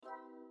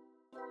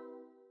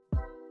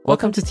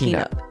Welcome to Teen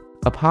Up,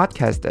 a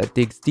podcast that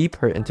digs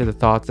deeper into the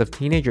thoughts of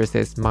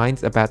teenagers'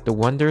 minds about the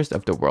wonders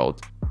of the world.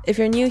 If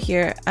you're new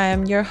here, I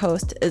am your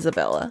host,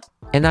 Isabella.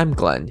 And I'm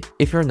Glenn.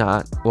 If you're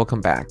not,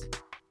 welcome back.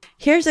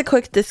 Here's a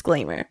quick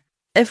disclaimer.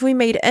 If we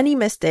made any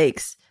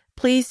mistakes,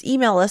 please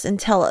email us and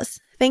tell us.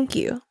 Thank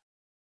you.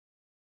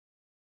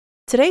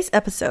 Today's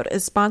episode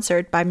is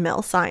sponsored by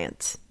Mel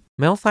Science.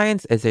 Mel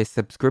Science is a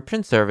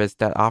subscription service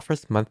that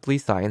offers monthly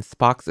science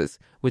boxes,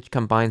 which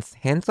combines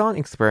hands-on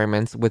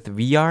experiments with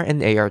VR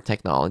and AR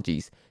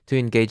technologies to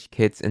engage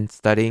kids in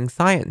studying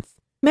science.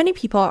 Many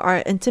people are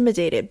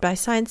intimidated by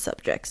science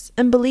subjects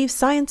and believe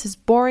science is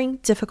boring,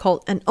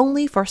 difficult, and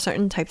only for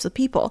certain types of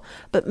people,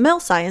 but Mel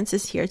Science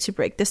is here to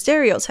break the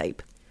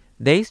stereotype.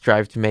 They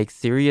strive to make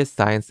serious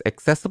science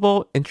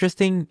accessible,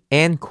 interesting,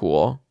 and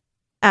cool.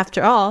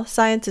 After all,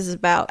 science is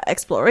about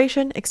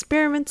exploration,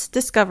 experiments,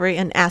 discovery,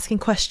 and asking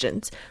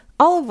questions,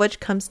 all of which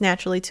comes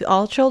naturally to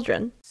all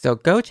children. So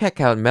go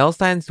check out Mel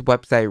Science's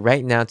website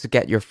right now to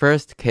get your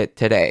first kit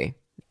today.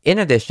 In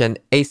addition,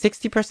 a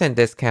 60%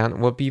 discount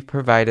will be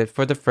provided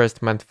for the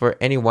first month for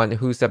anyone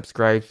who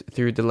subscribes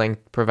through the link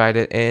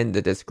provided in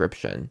the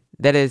description.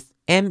 That is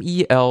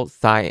MEL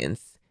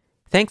Science.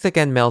 Thanks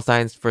again, Mel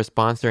Science, for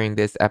sponsoring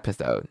this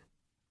episode.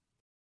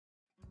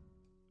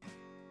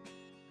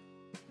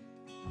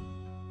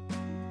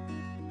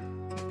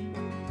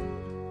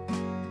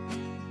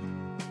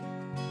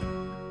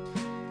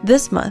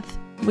 This month,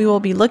 we will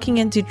be looking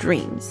into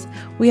dreams.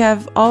 We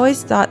have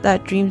always thought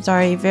that dreams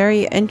are a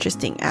very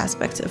interesting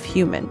aspect of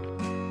human.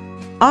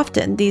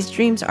 Often, these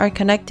dreams are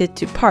connected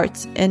to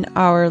parts in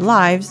our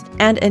lives,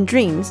 and in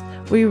dreams,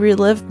 we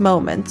relive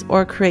moments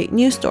or create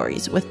new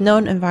stories with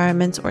known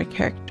environments or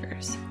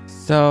characters.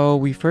 So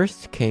we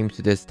first came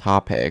to this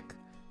topic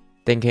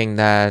thinking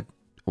that,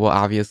 well,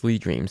 obviously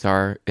dreams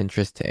are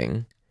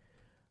interesting.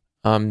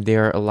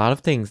 There are a lot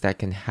of things that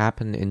can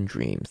happen in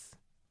dreams.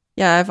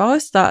 Yeah, I've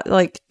always thought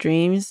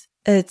dreams,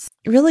 it's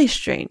really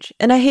strange.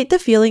 And I hate the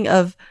feeling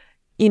of,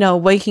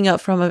 waking up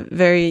from a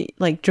very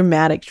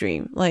dramatic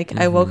dream.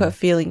 I woke up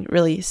feeling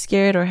really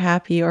scared or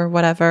happy or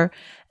whatever.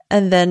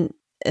 And then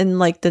in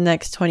the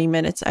next 20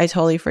 minutes, I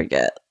totally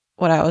forget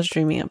what I was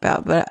dreaming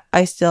about, but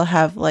I still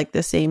have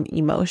the same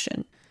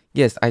emotion.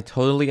 Yes, I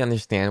totally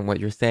understand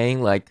what you're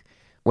saying.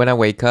 When I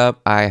wake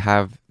up, I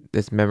have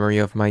this memory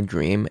of my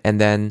dream.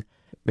 And then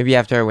maybe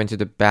after I went to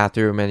the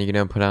bathroom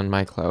and, put on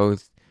my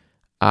clothes,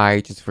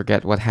 I just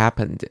forget what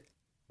happened.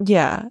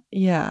 Yeah,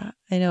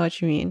 I know what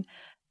you mean.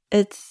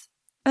 I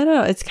don't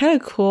know, it's kind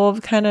of cool,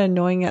 kind of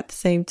annoying at the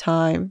same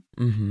time.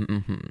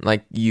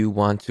 You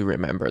want to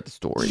remember the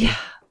story.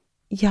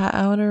 Yeah,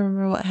 I want to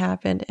remember what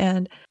happened,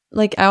 and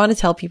I want to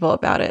tell people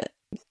about it.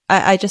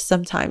 I just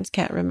sometimes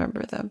can't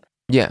remember them.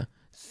 Yeah,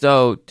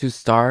 so to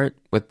start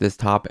with this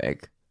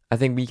topic, I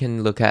think we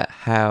can look at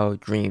how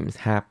dreams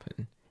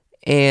happen.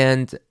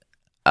 And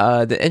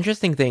the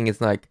interesting thing is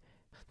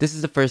this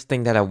is the first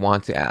thing that I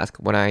want to ask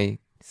when I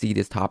see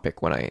this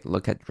topic, when I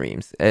look at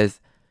dreams,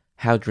 is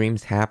how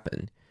dreams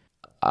happen.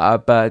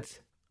 But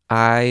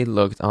I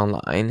looked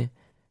online,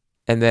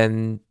 and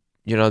then,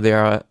 there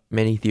are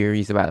many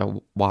theories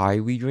about why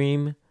we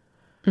dream,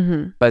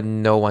 but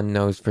no one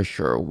knows for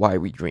sure why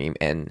we dream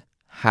and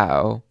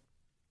how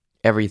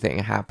everything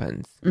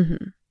happens.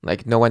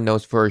 No one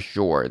knows for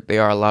sure.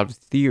 There are a lot of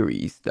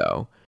theories,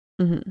 though.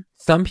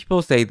 Some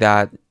people say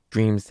that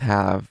dreams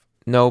have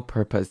no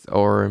purpose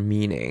or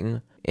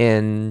meaning,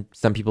 and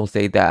some people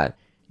say that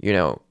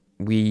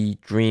we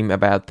dream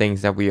about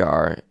things that we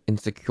are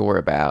insecure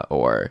about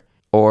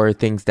or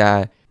things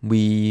that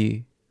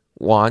we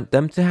want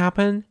them to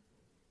happen.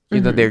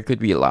 There could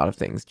be a lot of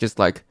things, just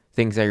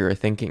things that you're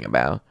thinking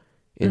about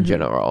in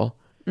general.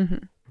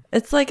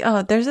 It's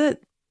there's a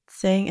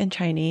saying in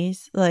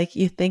Chinese,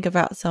 you think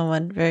about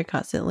someone very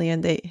constantly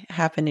and they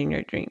happen in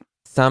your dream.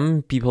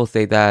 Some people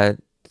say that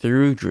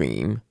through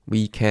dream,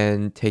 we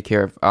can take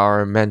care of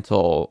our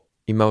mental,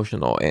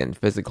 emotional, and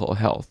physical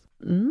health.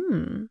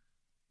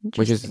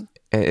 Which is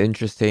an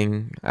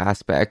interesting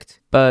aspect.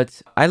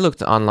 But I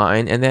looked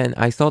online and then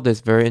I saw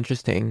this very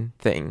interesting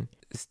thing.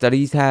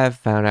 Studies have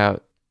found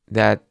out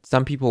that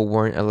some people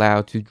weren't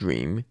allowed to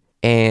dream,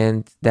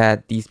 and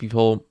that these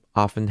people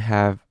often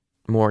have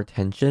more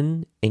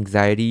tension,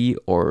 anxiety,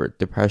 or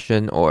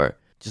depression, or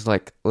just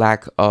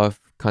lack of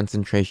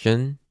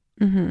concentration.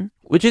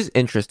 Which is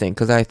interesting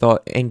because I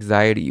thought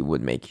anxiety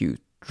would make you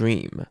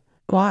dream.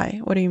 Why?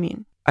 What do you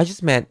mean? I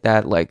just meant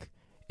that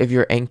if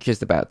you're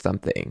anxious about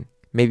something,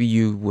 maybe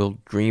you will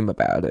dream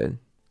about it.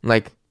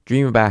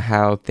 Dream about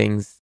how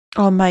things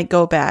might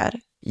go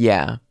bad.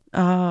 Yeah.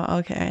 Oh,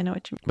 okay. I know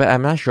what you mean. But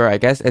I'm not sure. I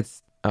guess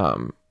it's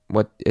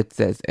what it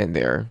says in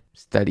their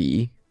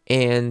study.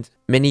 And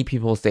many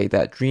people say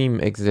that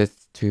dream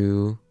exists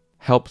to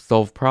help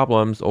solve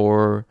problems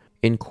or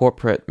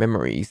incorporate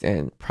memories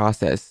and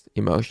process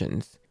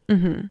emotions.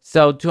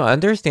 So to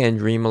understand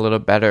dream a little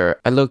better,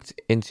 I looked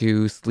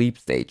into sleep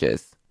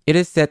stages. It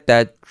is said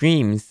that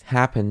dreams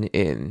happen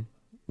in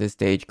the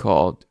stage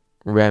called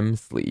REM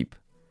sleep.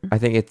 I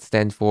think it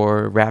stands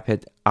for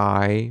rapid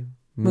eye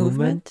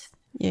movement.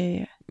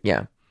 Yeah.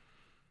 Yeah.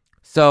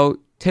 So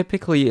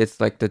typically it's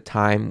like the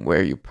time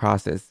where you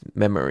process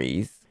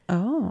memories.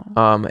 Oh.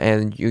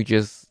 And you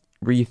just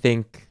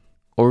rethink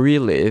or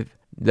relive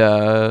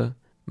the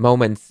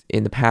moments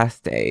in the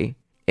past day,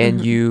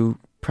 and you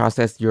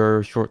process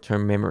your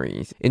short-term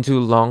memories into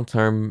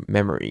long-term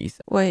memories.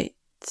 Wait,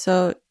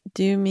 so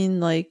do you mean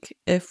like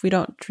if we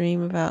don't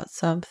dream about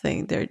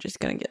something, they're just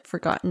gonna get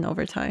forgotten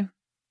over time?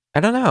 I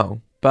don't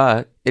know,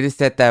 but it is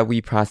said that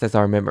we process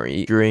our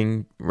memory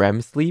during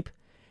REM sleep,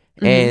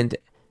 and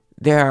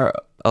there are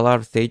a lot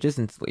of stages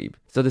in sleep.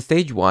 So the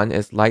stage 1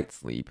 is light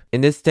sleep.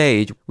 In this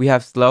stage, we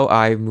have slow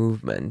eye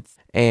movements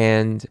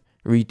and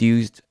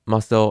reduced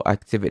muscle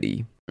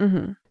activity.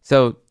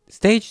 So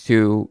stage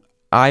 2,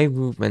 eye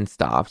movement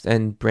stops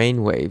and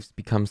brain waves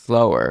become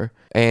slower,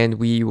 and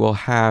we will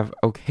have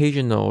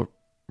occasional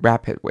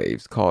rapid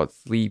waves called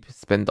sleep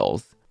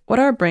spindles. What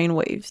are brain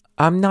waves?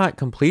 I'm not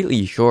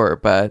completely sure,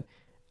 but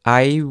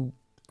I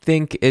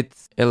think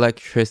it's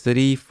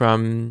electricity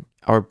from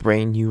our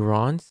brain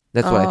neurons.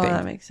 That's what I think.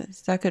 That makes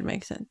sense. That could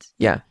make sense.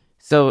 Yeah.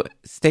 So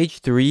stage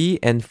 3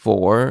 and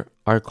 4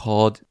 are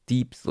called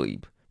deep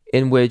sleep,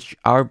 in which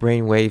our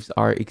brain waves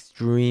are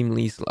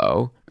extremely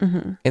slow.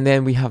 And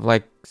then we have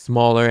like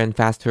smaller and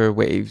faster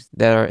waves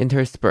that are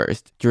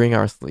interspersed during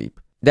our sleep.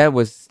 That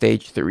was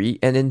stage 3.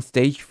 And in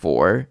stage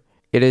 4,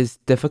 it is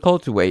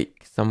difficult to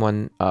wake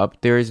someone up.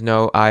 There is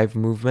no eye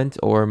movement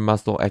or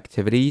muscle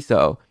activity,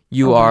 so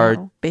you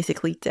are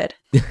basically dead.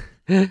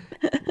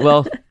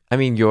 Well, I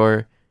mean,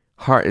 your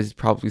heart is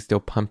probably still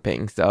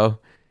pumping, so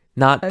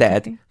not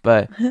dead,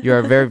 but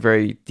you're very,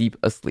 very deep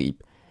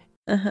asleep.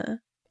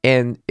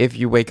 And if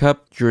you wake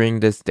up during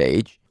this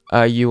stage,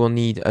 you will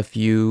need a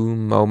few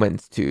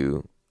moments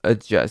to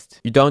adjust.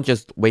 You don't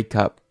just wake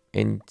up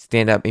and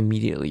stand up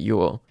immediately. You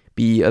will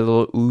be a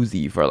little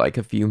oozy for like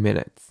a few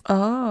minutes.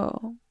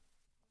 Oh,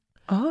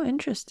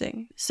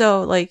 interesting.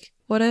 So, like,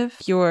 what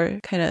if you're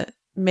kind of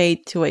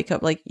made to wake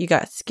up, like you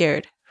got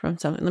scared from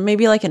something,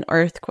 maybe like an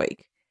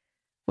earthquake?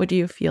 Would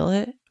you feel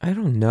it? I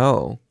don't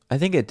know. I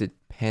think it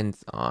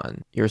depends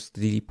on your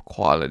sleep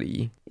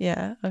quality.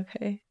 Yeah,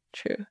 okay,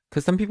 true.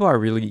 Because some people are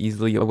really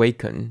easily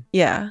awakened.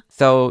 Yeah.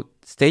 So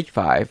stage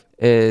 5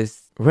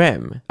 is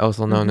REM,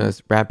 also known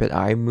as rapid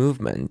eye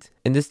movement.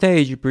 In this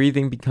stage,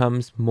 breathing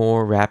becomes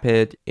more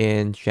rapid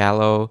and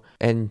shallow,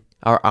 and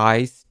our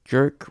eyes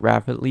jerk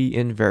rapidly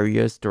in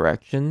various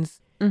directions.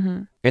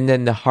 And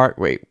then the heart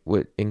rate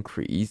would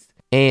increase.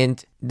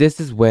 And this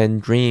is when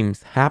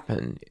dreams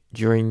happen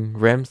during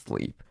REM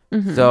sleep.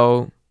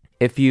 So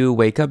if you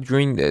wake up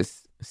during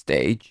this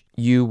stage,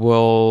 you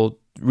will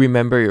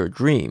remember your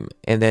dream,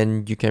 and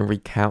then you can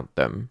recount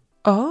them.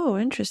 Oh,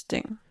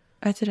 interesting.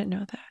 I didn't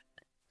know that.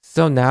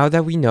 So now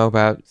that we know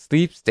about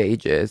sleep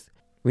stages,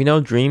 we know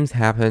dreams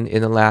happen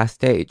in the last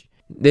stage.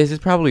 This is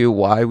probably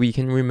why we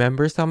can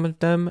remember some of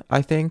them,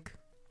 I think.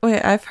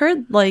 Wait, I've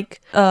heard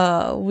like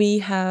we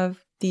have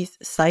these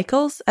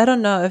cycles. I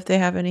don't know if they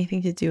have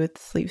anything to do with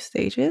sleep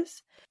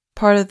stages.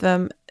 Part of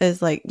them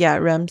is like, yeah,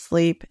 REM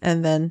sleep,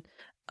 and then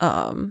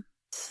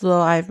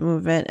slow eye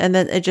movement, and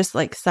then it just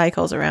like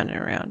cycles around and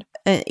around.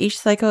 And each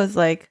cycle is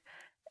like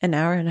an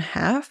hour and a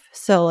half.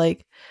 So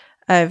like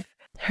I've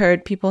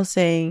heard people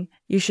saying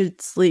you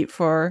should sleep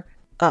for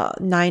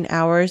 9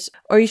 hours,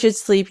 or you should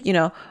sleep,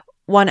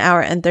 1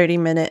 hour and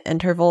 30-minute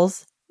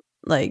intervals,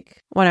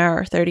 like 1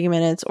 hour 30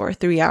 minutes or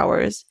 3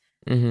 hours.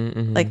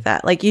 Like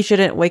that. Like you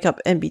shouldn't wake up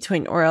in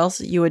between, or else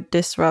you would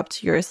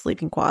disrupt your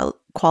sleeping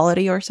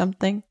quality or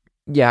something.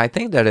 Yeah, I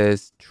think that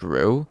is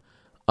true.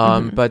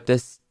 But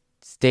the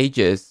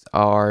stages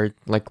are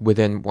like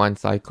within one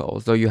cycle.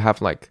 So you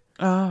have like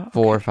 4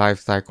 or 5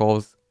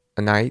 cycles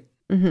a night.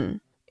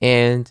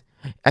 And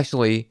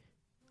actually,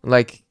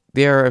 like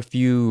there are a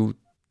few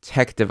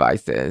tech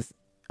devices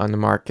on the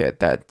market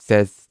that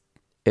says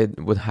it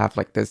would have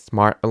like this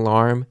smart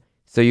alarm.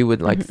 So you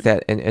would like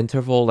set an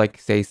interval, like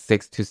say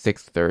 6 to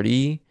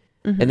 6:30,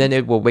 and then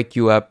it will wake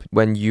you up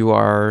when you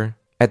are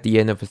at the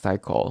end of a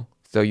cycle.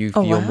 So you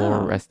feel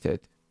more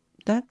rested.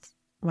 That's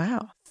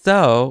wow.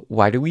 So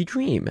why do we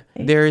dream?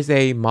 There is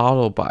a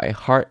model by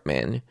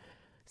Hartman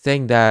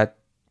saying that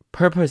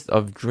purpose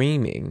of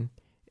dreaming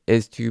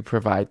is to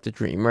provide the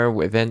dreamer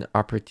with an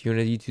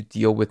opportunity to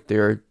deal with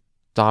their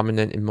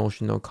dominant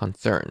emotional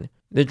concern.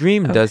 The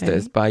dream does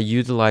this by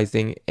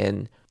utilizing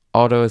an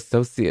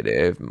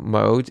auto-associative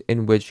mode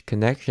in which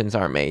connections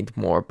are made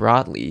more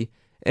broadly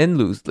and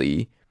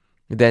loosely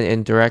than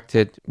in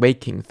directed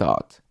waking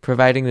thought,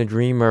 providing the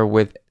dreamer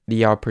with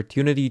the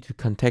opportunity to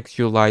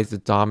contextualize the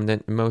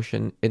dominant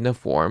emotion in the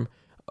form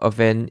of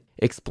an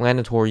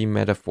explanatory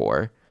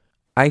metaphor.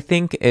 I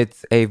think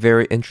it's a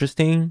very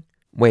interesting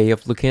way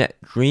of looking at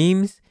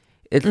dreams.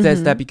 It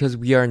says that because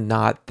we are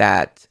not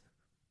that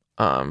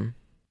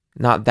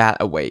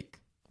awake.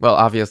 Well,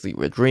 obviously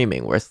we're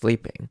dreaming, we're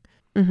sleeping.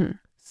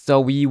 So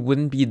we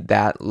wouldn't be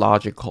that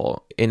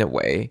logical in a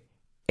way.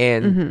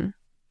 And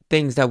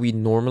things that we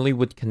normally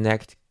would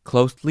connect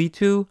closely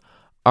to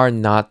are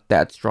not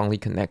that strongly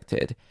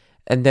connected.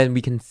 And then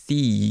we can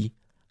see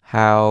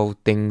how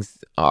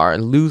things are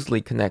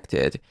loosely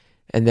connected.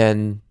 And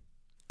then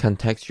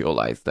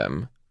contextualize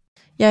them.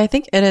 Yeah, I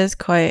think it is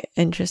quite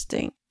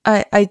interesting.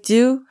 I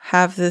do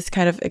have this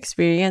kind of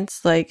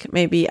experience, like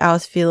maybe I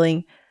was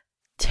feeling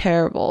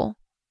terrible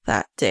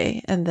that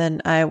day and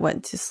then I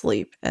went to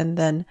sleep and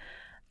then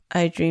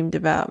I dreamed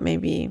about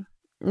maybe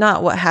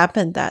not what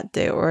happened that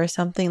day or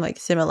something like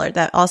similar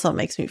that also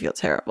makes me feel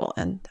terrible.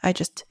 And I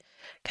just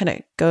kind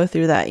of go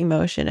through that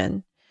emotion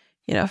and,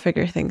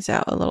 figure things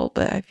out a little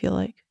bit, I feel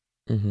like.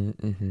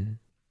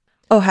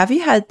 Oh, have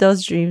you had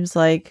those dreams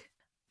like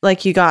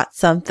you got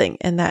something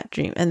in that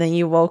dream and then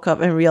you woke up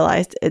and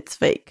realized it's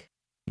fake?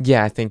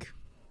 Yeah, I think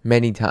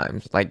many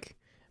times. Like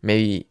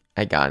maybe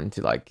I got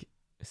into like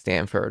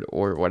Stanford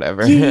or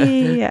whatever.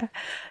 Yeah.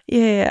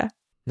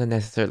 Not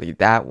necessarily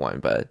that one,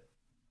 but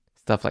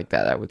stuff like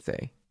that, I would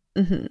say.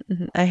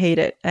 I hate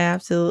it. I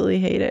absolutely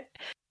hate it.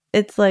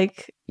 It's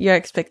like your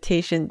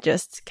expectation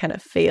just kind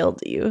of failed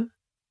you.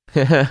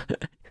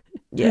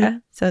 Yeah,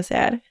 so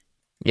sad.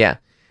 Yeah.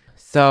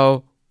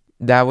 So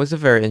that was a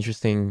very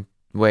interesting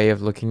way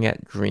of looking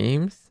at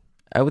dreams,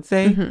 I would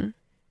say.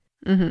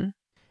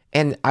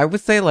 And I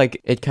would say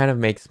like it kind of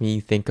makes me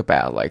think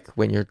about like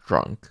when you're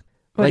drunk.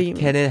 What do like you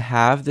can mean? it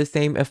have the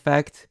same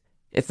effect?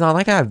 It's not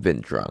like I've been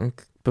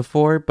drunk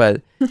before,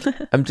 but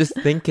I'm just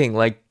thinking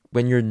like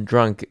when you're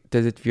drunk,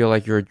 does it feel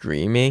like you're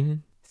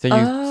dreaming? So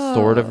you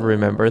sort of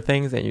remember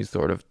things and you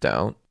sort of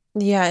don't.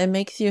 Yeah, it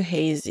makes you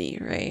hazy,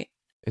 right?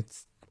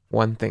 It's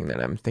one thing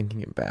that I'm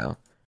thinking about.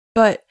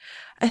 But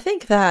I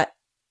think that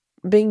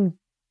being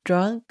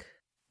drunk,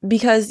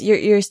 because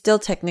you're still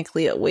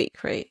technically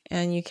awake, right?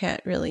 And you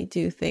can't really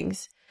do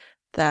things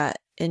that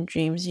in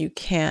dreams you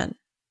can,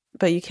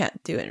 but you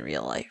can't do in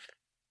real life.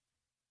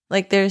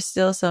 Like there's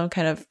still some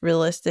kind of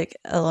realistic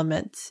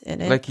element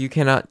in it. Like you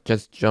cannot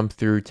just jump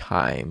through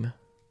time.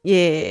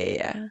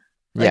 Yeah.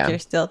 Like you're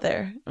still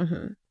there.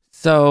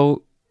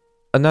 So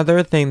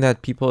another thing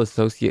that people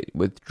associate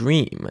with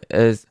dream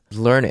is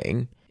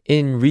learning.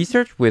 In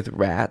research with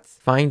rats,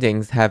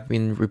 findings have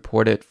been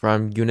reported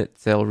from unit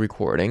cell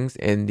recordings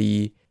in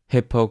the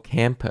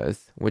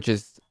hippocampus, which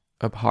is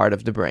a part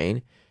of the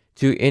brain,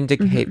 to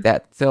indicate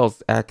that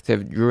cells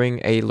active during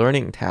a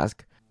learning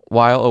task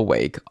while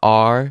awake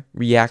are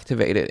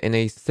reactivated in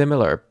a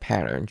similar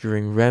pattern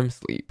during REM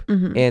sleep.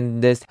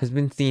 And this has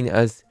been seen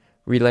as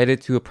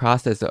related to a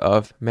process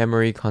of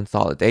memory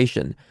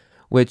consolidation,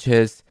 which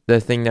is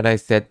the thing that I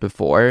said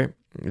before,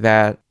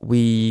 that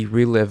we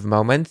relive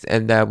moments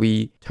and that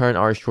we turn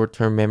our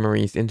short-term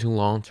memories into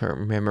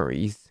long-term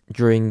memories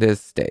during this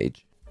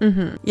stage.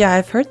 Yeah,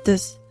 I've heard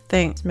this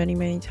thing many,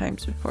 many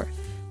times before.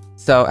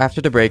 So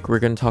after the break, we're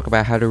going to talk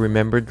about how to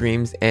remember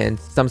dreams and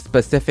some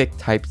specific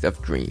types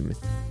of dreams.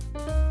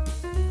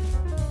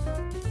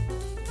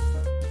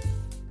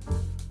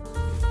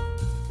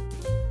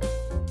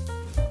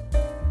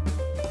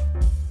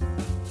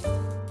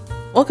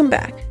 Welcome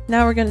back.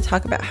 Now we're going to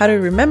talk about how to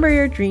remember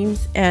your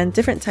dreams and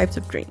different types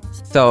of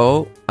dreams.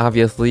 So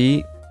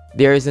obviously,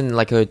 there isn't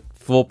like a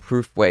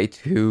foolproof way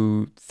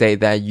to say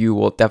that you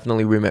will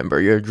definitely remember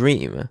your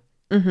dream.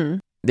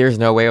 There's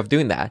no way of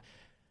doing that.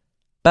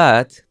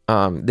 But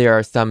there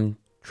are some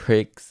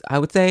tricks, I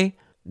would say,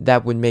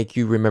 that would make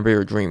you remember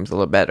your dreams a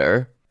little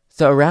better.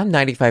 So around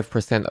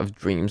 95% of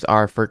dreams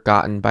are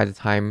forgotten by the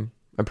time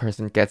a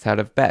person gets out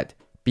of bed.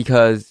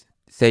 Because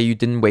say you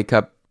didn't wake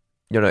up,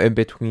 in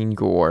between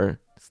your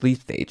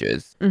sleep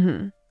stages.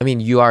 I mean,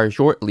 you are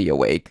shortly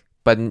awake,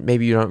 but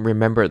maybe you don't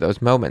remember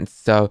those moments.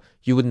 So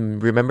you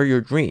wouldn't remember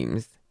your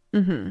dreams.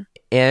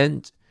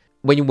 And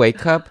when you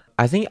wake up,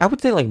 I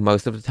would say like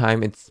most of the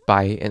time it's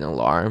by an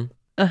alarm.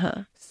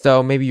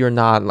 So maybe you're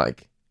not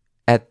like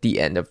at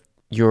the end of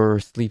your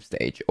sleep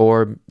stage,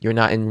 or you're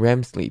not in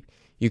REM sleep.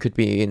 You could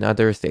be in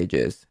other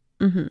stages.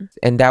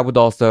 And that would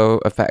also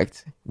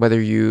affect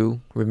whether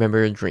you remember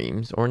your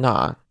dreams or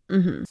not.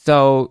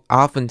 So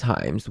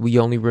oftentimes we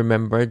only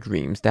remember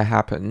dreams that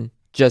happen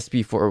just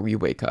before we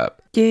wake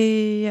up.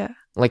 Yeah.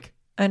 Like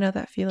I know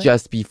that feeling.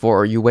 just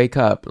before you wake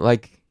up.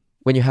 Like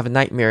when you have a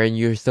nightmare and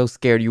you're so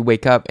scared, you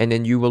wake up and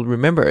then you will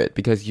remember it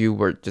because you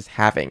were just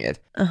having it.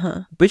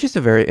 Which is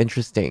a very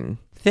interesting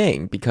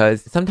thing,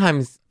 because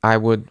sometimes I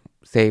would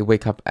say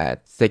wake up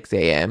at 6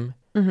 a.m.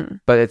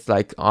 But it's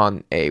like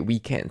on a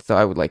weekend, so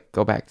I would like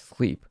go back to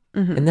sleep.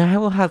 And then I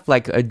will have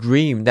like a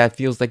dream that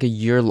feels like a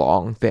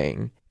year-long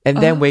thing. And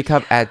then wake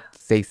up at,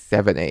 say,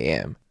 7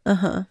 a.m.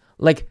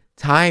 Like,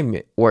 time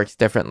works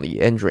differently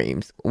in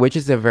dreams, which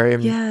is a very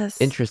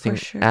interesting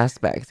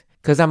aspect.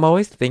 Because I'm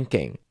always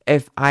thinking,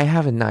 if I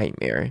have a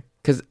nightmare,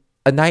 because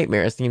a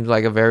nightmare seems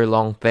like a very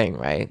long thing,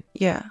 right?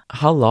 Yeah.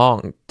 How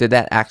long did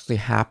that actually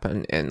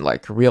happen in,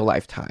 like, real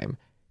life time?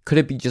 Could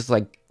it be just,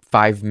 like,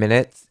 5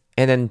 minutes?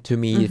 And then to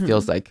me, it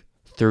feels like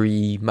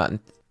 3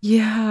 months.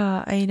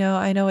 Yeah, I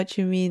know what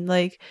you mean.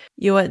 Like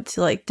you went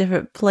to like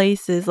different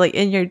places, like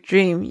in your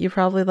dream, you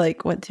probably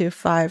like went to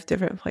 5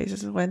 different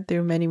places and went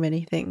through many,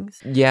 many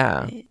things.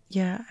 Yeah.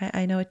 Yeah,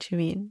 I know what you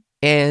mean.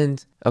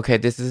 And okay,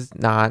 this is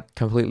not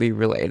completely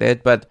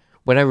related, but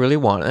when I really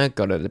want to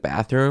go to the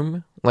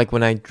bathroom, like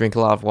when I drink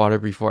a lot of water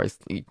before I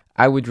sleep,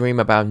 I would dream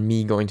about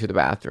me going to the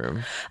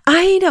bathroom.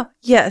 I know.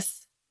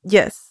 Yes.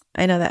 Yes,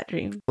 I know that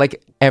dream.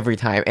 Like every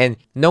time. And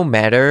no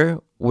matter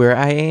where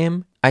I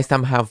am, I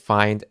somehow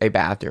find a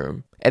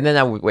bathroom. And then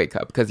I would wake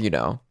up because,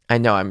 I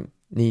know I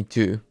need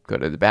to go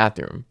to the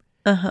bathroom.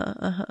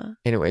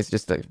 Anyway, it's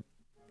just an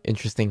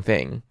interesting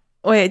thing.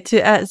 Wait,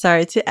 to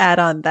add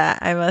on that,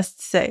 I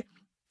must say,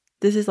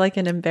 this is like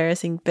an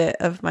embarrassing bit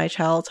of my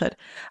childhood.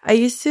 I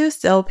used to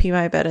still pee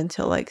my bed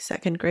until like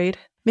 2nd grade,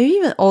 maybe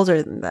even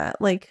older than that.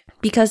 Like,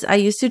 because I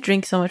used to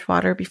drink so much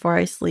water before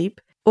I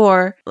sleep,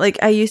 or like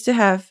I used to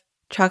have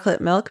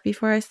chocolate milk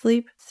before I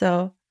sleep.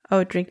 So I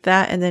would drink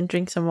that and then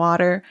drink some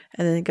water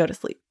and then go to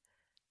sleep.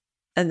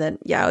 And then,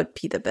 I would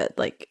pee the bed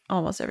like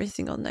almost every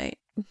single night.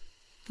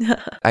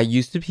 I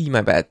used to pee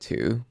my bed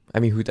too. I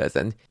mean, who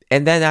doesn't?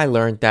 And then I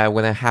learned that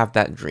when I have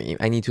that dream,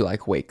 I need to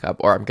like wake up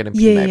or I'm going to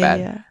pee my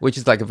bed, which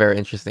is like a very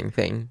interesting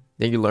thing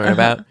that you learn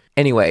about.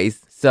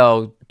 Anyways,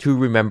 so to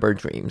remember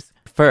dreams,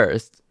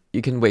 first,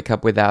 you can wake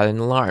up without an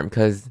alarm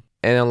because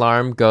an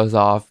alarm goes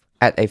off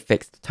at a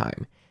fixed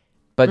time,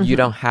 but you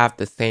don't have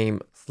the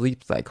same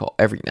sleep cycle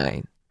every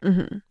night.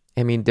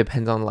 I mean, it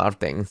depends on a lot of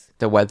things.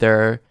 The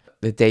weather,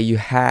 the day you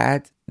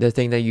had, the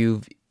thing that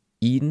you've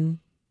eaten.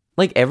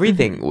 Like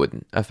everything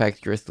would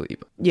affect your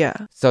sleep.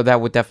 Yeah. So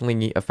that would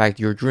definitely affect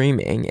your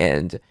dreaming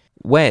and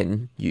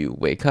when you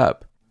wake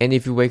up. And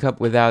if you wake up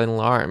without an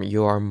alarm,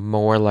 you are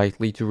more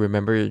likely to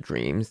remember your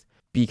dreams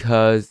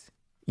because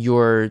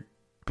your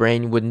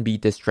brain wouldn't be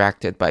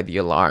distracted by the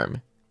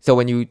alarm. So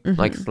when you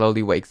like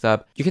slowly wakes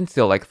up, you can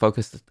still like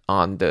focus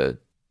on the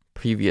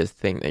previous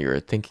thing that you're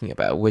thinking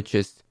about, which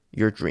is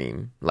your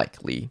dream,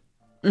 likely.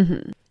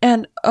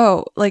 And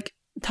like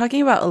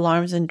talking about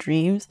alarms and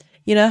dreams,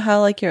 you know how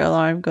like your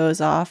alarm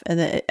goes off and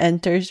then it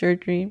enters your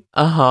dream?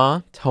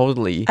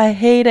 Totally. I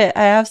hate it.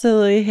 I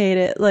absolutely hate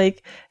it.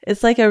 Like,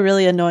 it's like a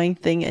really annoying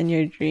thing in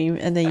your dream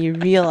and then you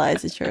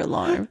realize it's your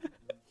alarm.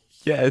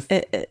 Yes.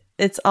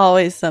 It's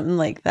always something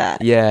like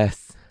that.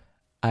 Yes.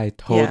 I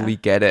totally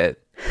get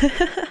it.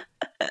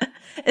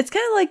 It's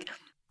kind of like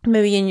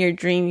maybe in your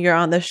dream you're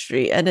on the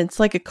street and it's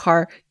like a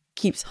car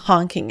keeps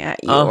honking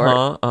at you.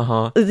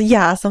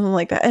 Yeah, something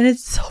like that. And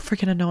it's so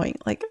freaking annoying.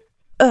 Like,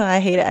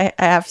 I hate it. I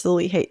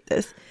absolutely hate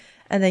this.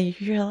 And then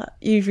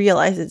you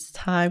realize it's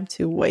time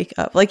to wake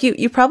up. Like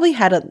you probably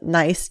had a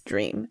nice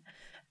dream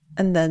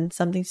and then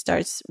something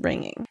starts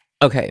ringing.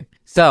 Okay,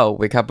 so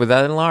wake up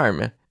without an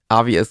alarm,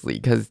 obviously,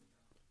 because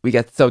we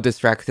get so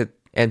distracted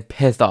and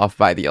pissed off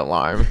by the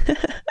alarm.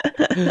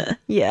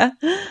 Yeah.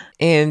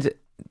 And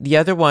the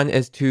other one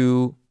is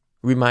to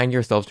remind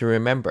yourself to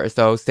remember.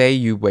 So say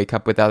you wake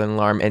up without an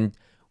alarm and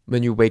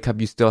when you wake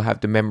up, you still have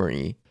the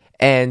memory.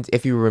 And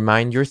if you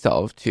remind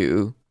yourself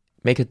to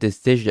make a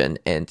decision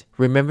and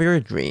remember your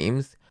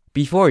dreams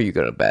before you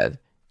go to bed,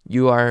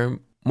 you are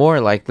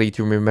more likely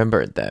to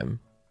remember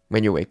them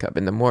when you wake up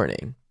in the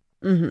morning.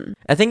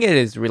 I think it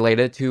is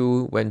related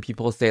to when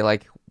people say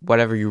like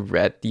whatever you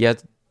read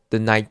the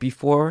night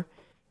before,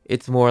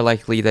 it's more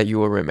likely that you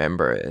will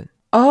remember it.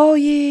 Oh,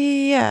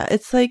 yeah.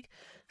 It's like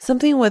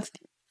something with,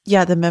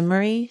 the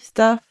memory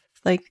stuff,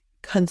 like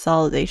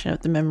consolidation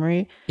of the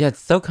memory. Yeah, it's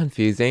so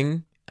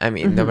confusing. I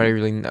mean, nobody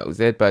really knows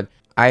it, but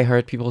I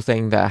heard people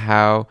saying that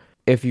how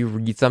if you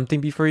read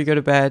something before you go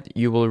to bed,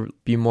 you will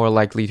be more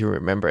likely to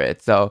remember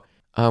it. So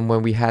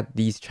when we had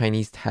these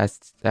Chinese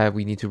tests that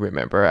we need to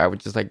remember, I would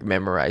just like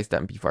memorize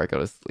them before I go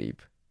to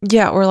sleep.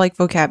 Yeah, or like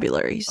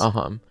vocabularies.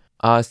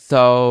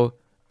 So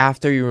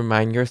after you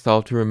remind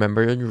yourself to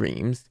remember your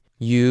dreams,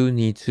 you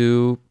need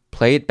to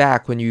play it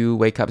back when you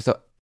wake up. So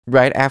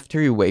right after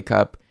you wake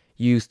up,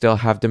 you still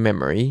have the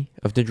memory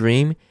of the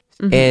dream.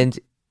 And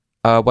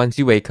once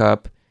you wake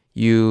up,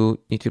 you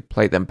need to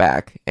play them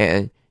back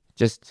and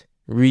just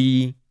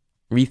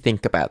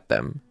rethink about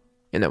them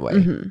in a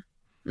way.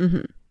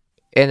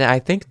 And I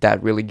think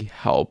that really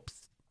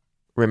helps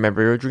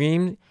remember your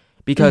dream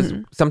because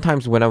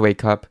sometimes when I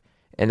wake up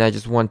and I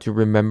just want to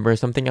remember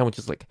something, I would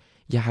just like,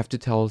 I have to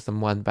tell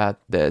someone about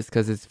this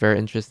because it's very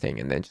interesting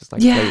and then just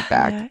like play it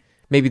back. Yeah.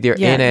 Maybe they're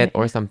in it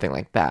or something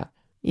like that.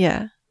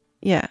 Yeah.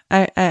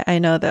 I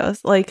know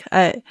those. Like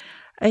I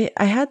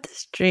had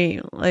this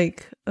dream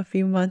like a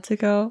few months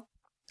ago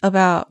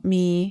about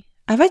me.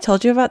 Have I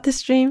told you about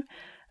this dream?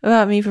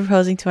 About me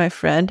proposing to my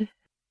friend?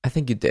 I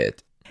think you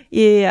did.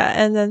 Yeah.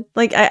 And then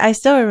like I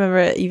still remember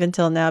it even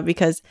till now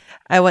because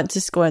I went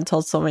to school and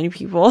told so many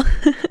people.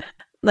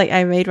 Like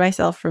I made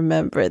myself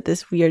remember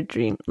this weird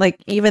dream. Like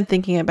even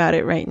thinking about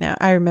it right now,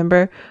 I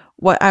remember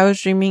what I was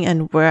dreaming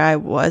and where I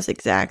was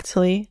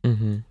exactly,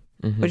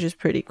 which is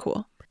pretty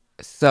cool.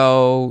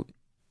 So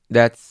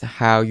that's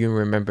how you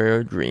remember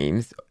your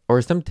dreams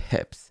or some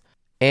tips.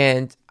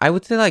 And I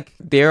would say like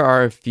there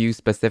are a few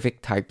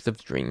specific types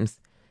of dreams,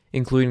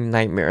 including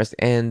nightmares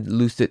and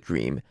lucid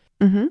dream.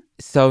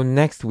 So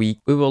next week,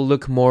 we will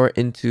look more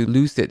into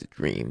lucid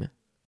dream.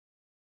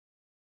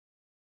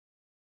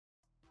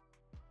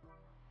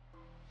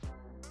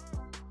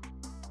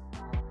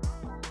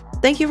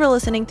 Thank you for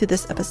listening to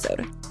this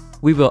episode.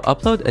 We will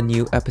upload a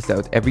new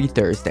episode every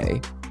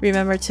Thursday.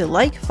 Remember to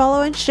like,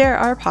 follow, and share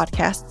our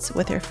podcasts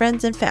with your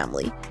friends and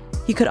family.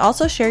 You could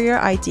also share your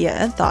idea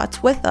and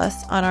thoughts with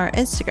us on our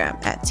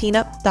Instagram at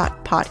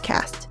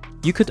teenup.podcast.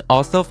 You could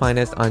also find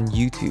us on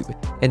YouTube,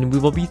 and we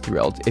will be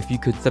thrilled if you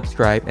could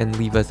subscribe and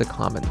leave us a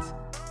comment.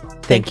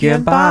 Thank you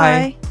and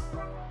bye!